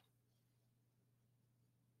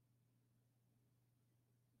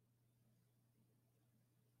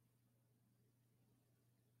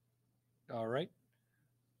 All right.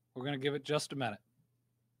 We're going to give it just a minute.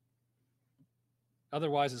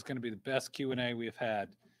 Otherwise, it's going to be the best Q&A we have had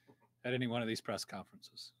at any one of these press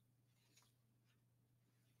conferences.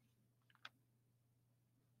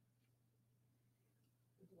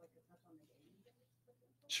 Would you like to touch on the gaming?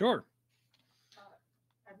 Sure.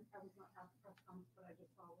 I was not at the press conference, but I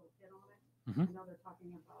just saw a little hit on it. Mm-hmm. I know they're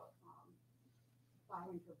talking about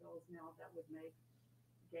filing for bills now that would make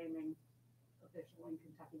gaming official in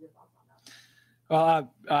Kentucky. Your thoughts on that?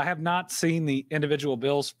 Well, I have not seen the individual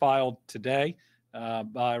bills filed today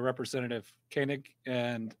by Representative Koenig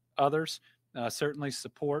and others. Certainly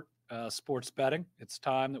support sports betting. It's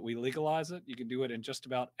time that we legalize it. You can do it in just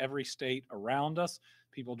about every state around us.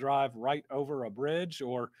 People drive right over a bridge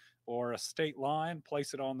or a state line,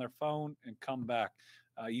 place it on their phone, and come back.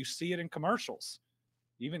 You see it in commercials,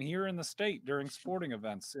 even here in the state during sporting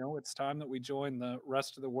events. You know, it's time that we join the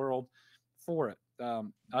rest of the world for it.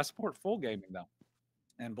 I support full gaming, though,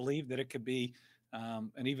 and believe that it could be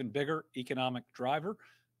an even bigger economic driver.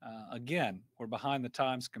 Again, we're behind the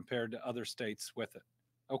times compared to other states with it.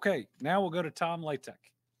 Okay, now we'll go to Tom Latek.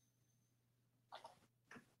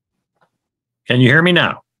 Can you hear me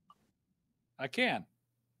now? I can.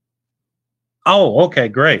 Oh, okay,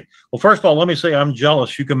 great. Well, first of all, let me say I'm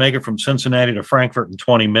jealous. You can make it from Cincinnati to Frankfurt in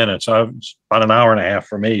 20 minutes. It's about an hour and a half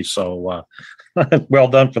for me. So well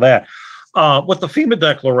done for that. With the FEMA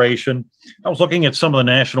declaration, I was looking at some of the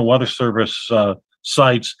National Weather Service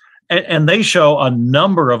sites, and they show a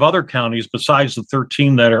number of other counties besides the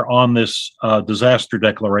 13 that are on this disaster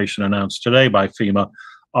declaration announced today by FEMA.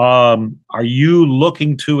 Are you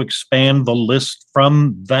looking to expand the list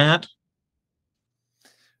from that?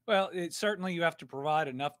 Well, certainly you have to provide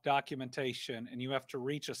enough documentation and you have to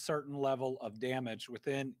reach a certain level of damage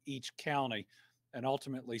within each county and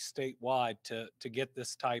ultimately statewide to get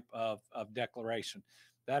this type of declaration.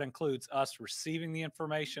 That includes us receiving the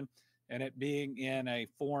information and it being in a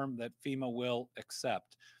form that FEMA will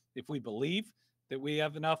accept. If we believe that we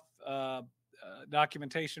have enough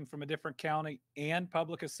documentation from a different county and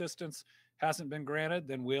public assistance hasn't been granted,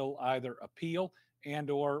 then we'll either appeal and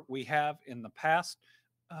or we have in the past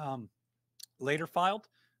um, later filed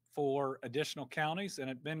for additional counties and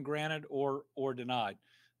it been granted or denied.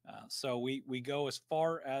 So we go as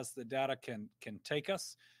far as the data can take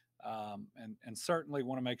us, and certainly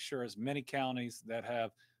want to make sure as many counties that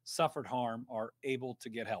have suffered harm are able to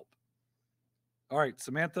get help. All right,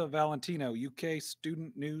 Samantha Valentino, UK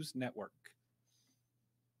Student News Network.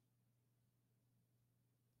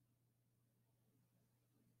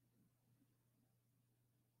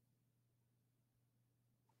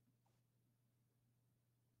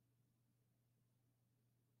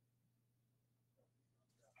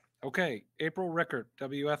 Okay, April Rickert,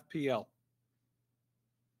 WFPL.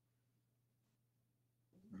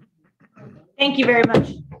 Thank you very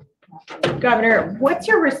much, Governor. What's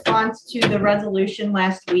your response to the resolution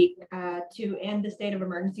last week to end the state of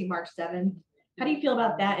emergency March 7th? How do you feel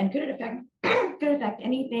about that? And could it affect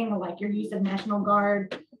anything like your use of National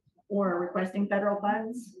Guard or requesting federal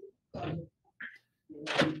funds?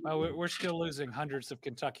 Well, we're still losing hundreds of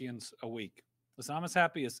Kentuckians a week. Listen, I'm as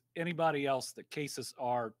happy as anybody else that cases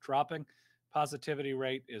are dropping, positivity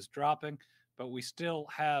rate is dropping, but we still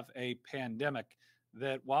have a pandemic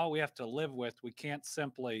that while we have to live with, we can't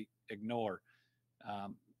simply ignore.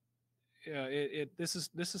 Um, this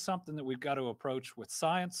is something that we've got to approach with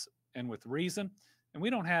science and with reason, and we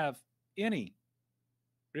don't have any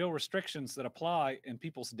real restrictions that apply in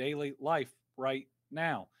people's daily life right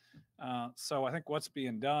now. So I think what's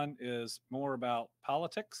being done is more about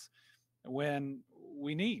politics when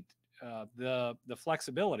we need the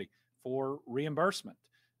flexibility for reimbursement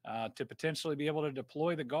to potentially be able to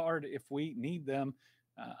deploy the guard if we need them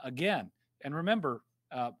again. And remember,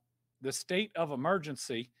 the state of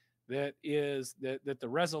emergency that the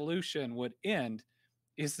resolution would end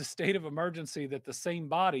is the state of emergency that the same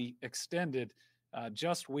body extended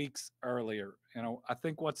just weeks earlier. I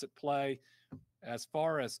think what's at play, as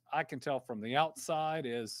far as I can tell from the outside,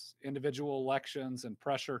 is individual elections and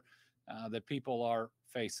pressure that people are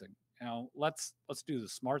facing. Let's do the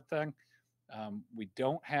smart thing.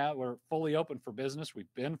 We're fully open for business.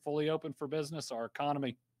 We've been fully open for business. Our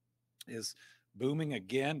economy is booming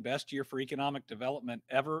again, best year for economic development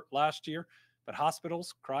ever last year. But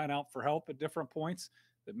hospitals crying out for help at different points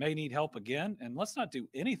that may need help again. And let's not do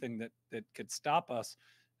anything that could stop us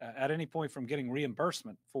at any point from getting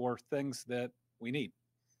reimbursement for things that we need.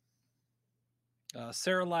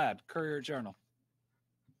 Sarah Ladd, Courier Journal.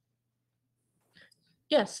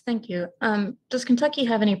 Yes, thank you. Does Kentucky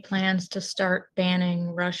have any plans to start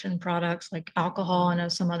banning Russian products like alcohol? I know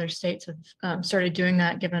some other states have started doing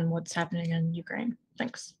that given what's happening in Ukraine.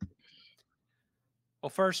 Thanks. Well,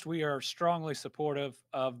 first, we are strongly supportive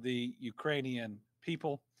of the Ukrainian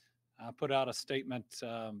people. I put out a statement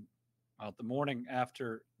the morning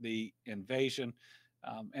after the invasion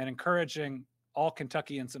and encouraging all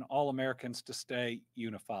Kentuckians and all Americans to stay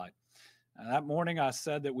unified. That morning, I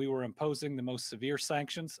said that we were imposing the most severe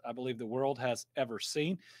sanctions I believe the world has ever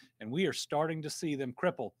seen, and we are starting to see them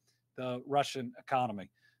cripple the Russian economy.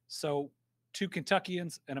 So, to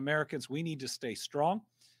Kentuckians and Americans, we need to stay strong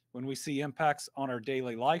when we see impacts on our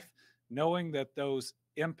daily life, knowing that those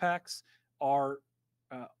impacts are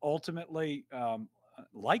ultimately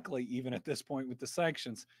likely, even at this point with the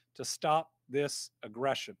sanctions, to stop this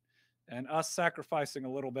aggression. And us sacrificing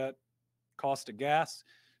a little bit, cost of gas,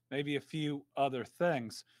 maybe a few other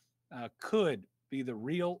things, could be the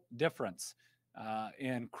real difference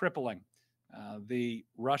in crippling the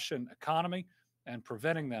Russian economy and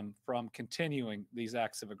preventing them from continuing these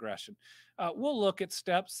acts of aggression. We'll look at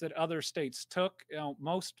steps that other states took.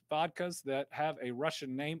 Most vodkas that have a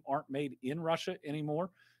Russian name aren't made in Russia anymore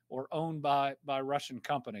or owned by Russian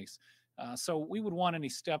companies. So we would want any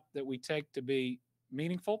step that we take to be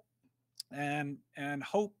meaningful and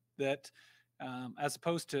hope that as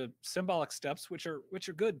opposed to symbolic steps, which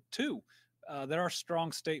are good too. There are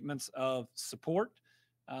strong statements of support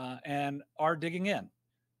and are digging in,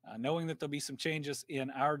 knowing that there'll be some changes in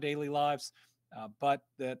our daily lives, but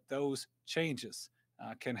that those changes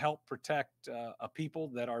can help protect a people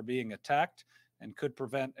that are being attacked and could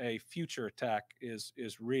prevent a future attack is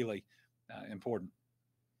really important.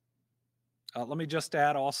 Let me just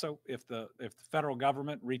add also, if the federal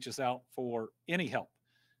government reaches out for any help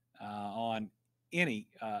on any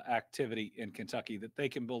activity in Kentucky that they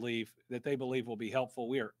believe will be helpful,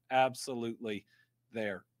 we are absolutely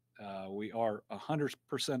there. We are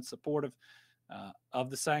 100% supportive of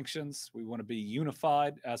the sanctions. We want to be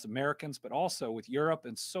unified as Americans, but also with Europe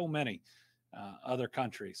and so many other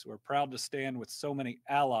countries. We're proud to stand with so many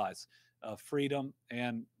allies of freedom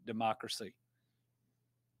and democracy.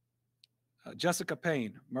 Jessica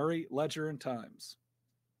Payne, Murray, Ledger, and Times.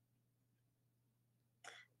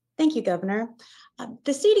 Thank you, Governor.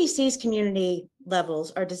 The CDC's community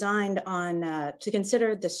levels are designed on to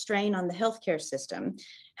consider the strain on the healthcare system.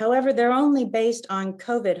 However, they're only based on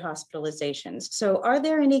COVID hospitalizations. So are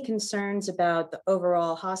there any concerns about the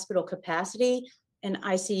overall hospital capacity and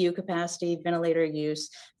ICU capacity, ventilator use,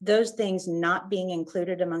 those things not being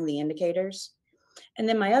included among the indicators? And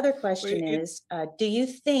then my other question is, do you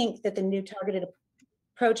think that the new targeted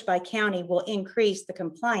approach by county will increase the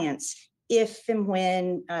compliance if and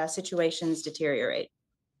when situations deteriorate?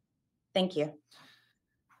 Thank you.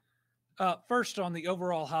 First, on the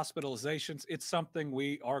overall hospitalizations, it's something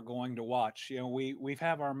we are going to watch. You know, we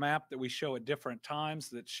have our map that we show at different times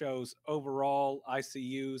that shows overall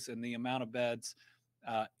ICUs and the amount of beds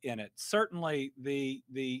in it. Certainly, the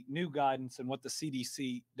new guidance and what the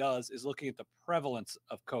CDC does is looking at the prevalence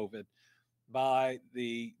of COVID by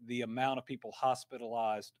the amount of people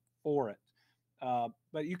hospitalized for it.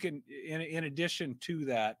 But you can, in addition to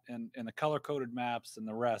that, and the color-coded maps and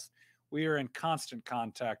the rest, we are in constant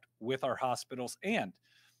contact with our hospitals. And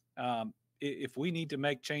if we need to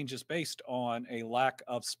make changes based on a lack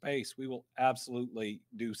of space, we will absolutely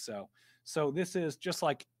do so. So this is just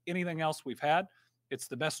like anything else we've had. It's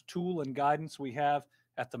the best tool and guidance we have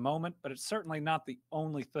at the moment, but it's certainly not the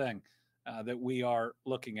only thing that we are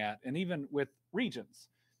looking at. And even with regions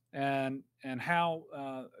and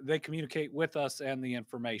how they communicate with us and the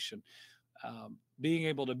information, being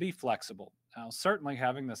able to be flexible. Certainly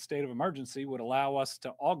having the state of emergency would allow us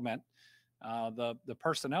to augment the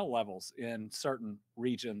personnel levels in certain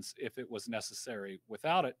regions if it was necessary.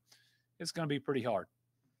 Without it, it's going to be pretty hard.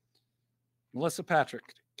 Melissa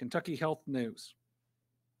Patrick, Kentucky Health News.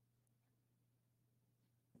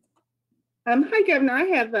 Hi, Governor. I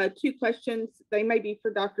have two questions. They may be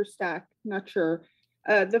for Dr. Stack, not sure.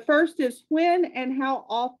 The first is when and how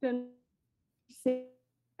often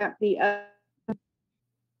at the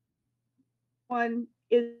one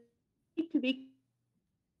is to be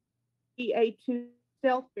BA2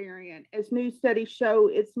 stealth variant, as new studies show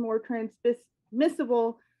it's more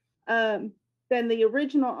transmissible than the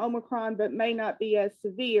original Omicron, but may not be as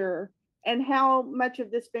severe. And how much of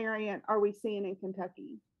this variant are we seeing in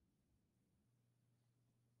Kentucky?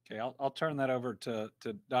 Okay, I'll turn that over to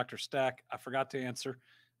Dr. Stack. I forgot to answer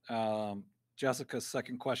Jessica's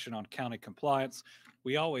second question on county compliance.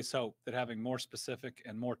 We always hope that having more specific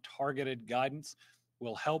and more targeted guidance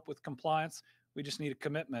will help with compliance. We just need a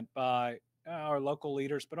commitment by our local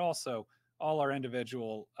leaders, but also all our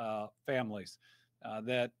individual families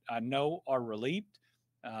that I know are relieved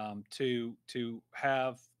to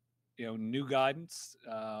have new guidance.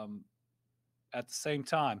 At the same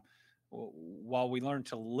time, while we learn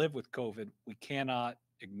to live with COVID, we cannot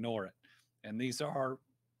ignore it. And these are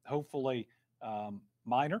hopefully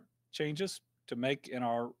minor changes to make in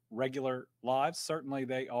our regular lives. Certainly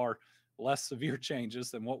they are less severe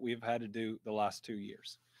changes than what we've had to do the last 2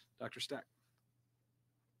 years. Dr. Stack.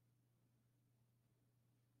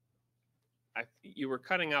 You were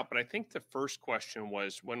cutting out, but I think the first question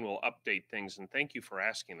was when we'll update things. And thank you for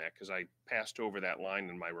asking that, because I passed over that line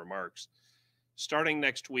in my remarks. Starting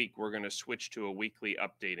next week, we're going to switch to a weekly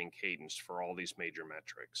updating cadence for all these major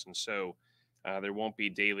metrics. And so there won't be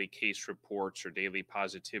daily case reports or daily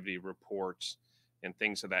positivity reports and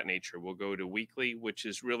things of that nature. We'll go to weekly, which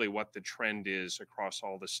is really what the trend is across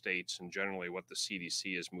all the states and generally what the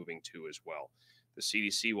CDC is moving to as well. The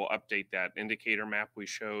CDC will update that indicator map we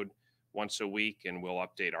showed once a week, and we'll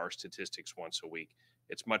update our statistics once a week.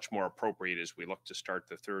 It's much more appropriate as we look to start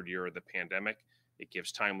the third year of the pandemic. It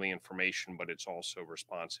gives timely information, but it's also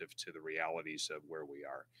responsive to the realities of where we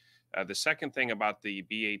are. The second thing about the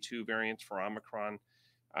BA2 variants for Omicron,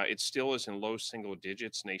 It still is in low single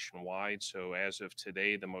digits nationwide. So as of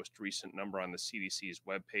today, the most recent number on the CDC's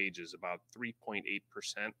webpage is about 3.8%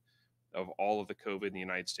 of all of the COVID in the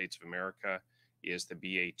United States of America is the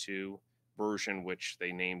BA2 version, which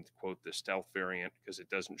they named, quote, the stealth variant because it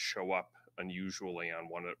doesn't show up unusually on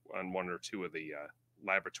one or two of the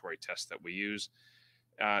laboratory tests that we use.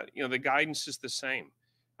 The guidance is the same.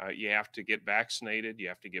 You have to get vaccinated, you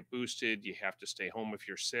have to get boosted, you have to stay home if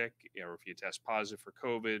you're sick, or if you test positive for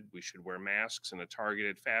COVID. We should wear masks in a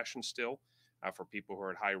targeted fashion still for people who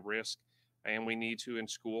are at high risk. And we need to, in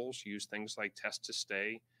schools, use things like Test to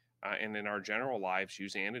Stay. And in our general lives,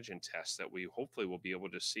 use antigen tests that we hopefully will be able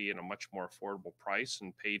to see at a much more affordable price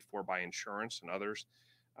and paid for by insurance and others,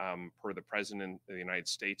 per the President of the United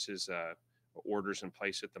States' orders in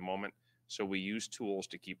place at the moment. So we use tools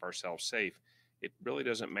to keep ourselves safe. It really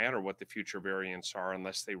doesn't matter what the future variants are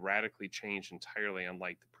unless they radically change entirely,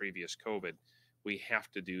 unlike the previous COVID. We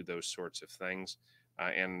have to do those sorts of things.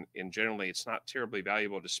 And generally, it's not terribly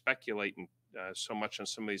valuable to speculate so much on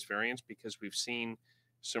some of these variants because we've seen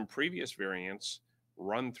some previous variants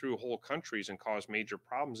run through whole countries and cause major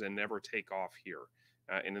problems and never take off here.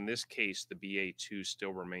 And in this case, the BA2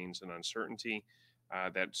 still remains an uncertainty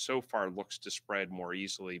that so far looks to spread more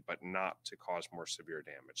easily, but not to cause more severe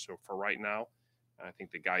damage. So for right now, I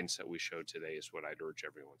think the guidance that we showed today is what I'd urge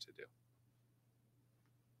everyone to do.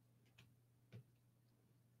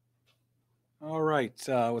 All right.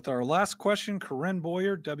 With our last question, Corinne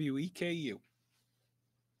Boyer, WEKU.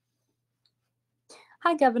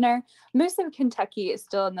 Hi, Governor. Most of Kentucky is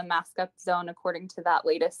still in the mask up zone, according to that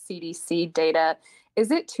latest CDC data.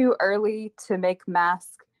 Is it too early to make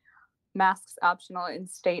masks optional in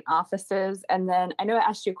state offices? And then I know I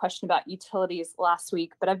asked you a question about utilities last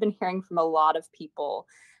week, but I've been hearing from a lot of people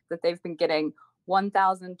that they've been getting $1,000,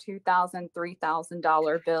 $2,000,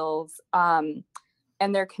 $3,000 bills.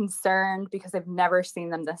 And they're concerned because they've never seen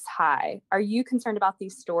them this high. Are you concerned about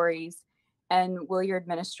these stories? And will your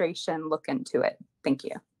administration look into it? Thank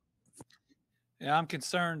you. Yeah, I'm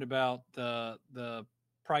concerned about the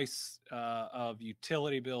price of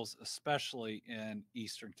utility bills, especially in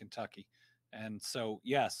Eastern Kentucky. And so,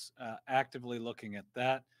 yes, actively looking at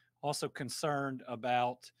that. Also concerned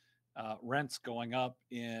about rents going up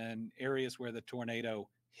in areas where the tornado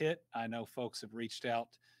hit. I know folks have reached out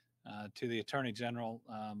to the Attorney General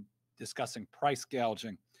discussing price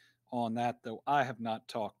gouging on that, though I have not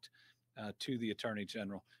talked to the Attorney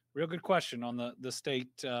General. Real good question on the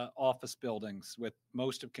state office buildings, with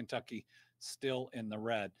most of Kentucky still in the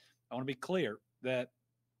red. I want to be clear that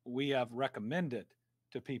we have recommended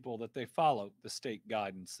to people that they follow the state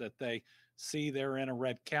guidance, that they see they're in a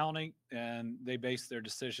red county and they base their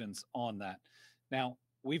decisions on that. Now,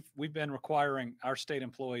 we've been requiring our state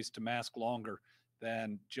employees to mask longer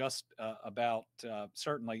than just about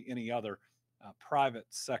certainly any other private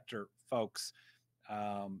sector folks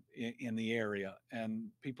in the area, and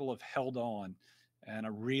people have held on, and I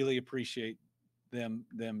really appreciate them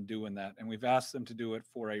doing that. And we've asked them to do it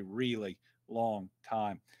for a really long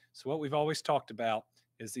time. So what we've always talked about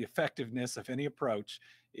is the effectiveness of any approach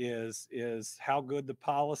is how good the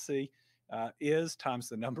policy is times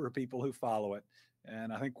the number of people who follow it.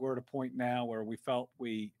 And I think we're at a point now where we felt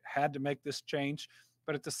we had to make this change,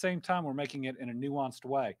 but at the same time, we're making it in a nuanced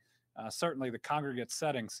way. Certainly the congregate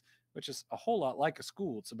settings, which is a whole lot like a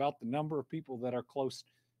school. It's about the number of people that are close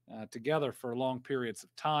together for long periods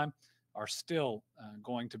of time, are still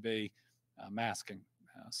going to be masking.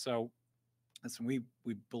 So listen, we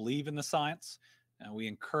believe in the science. We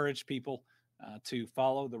encourage people to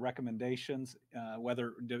follow the recommendations,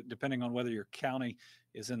 depending on whether your county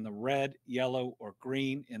is in the red, yellow, or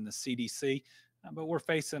green in the CDC. But we're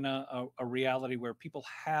facing a reality where people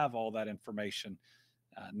have all that information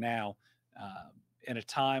now, in a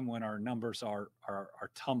time when our numbers are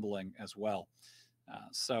tumbling as well.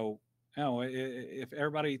 So, if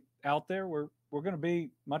everybody out there, we're going to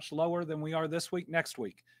be much lower than we are this week. Next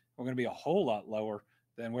week, we're going to be a whole lot lower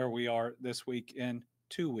than where we are this week in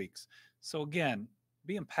 2 weeks. So again,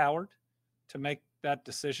 be empowered to make that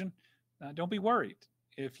decision. Don't be worried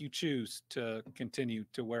if you choose to continue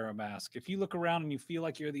to wear a mask. If you look around and you feel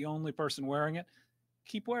like you're the only person wearing it,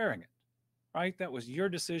 keep wearing it, right? That was your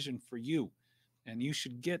decision for you. And you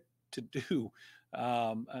should get to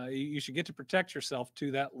you should get to protect yourself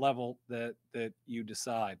to that level that you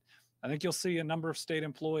decide. I think you'll see a number of state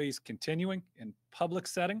employees continuing in public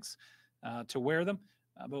settings to wear them.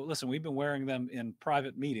 But listen, we've been wearing them in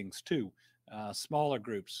private meetings too, smaller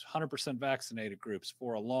groups, 100% vaccinated groups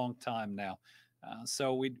for a long time now.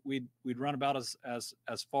 So we'd run about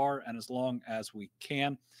as far and as long as we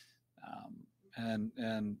can. And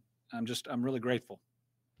I'm really grateful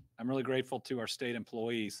I'm really grateful to our state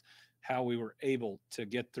employees, how we were able to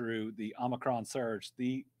get through the Omicron surge,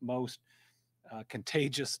 the most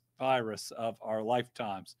contagious virus of our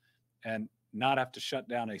lifetimes, and not have to shut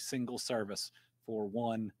down a single service for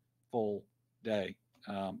one full day.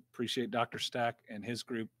 Appreciate Dr. Stack and his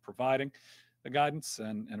group providing the guidance,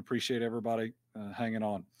 and appreciate everybody hanging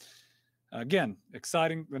on. Again,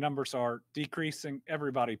 exciting. The numbers are decreasing.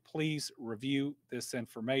 Everybody, please review this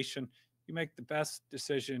information. You make the best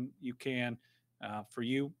decision you can for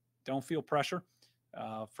you. Don't feel pressure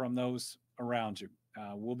from those around you.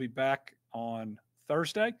 We'll be back on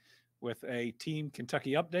Thursday with a Team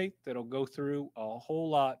Kentucky update that'll go through a whole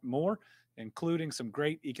lot more, including some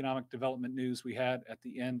great economic development news we had at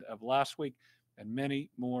the end of last week and many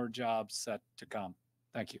more jobs set to come.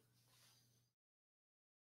 Thank you.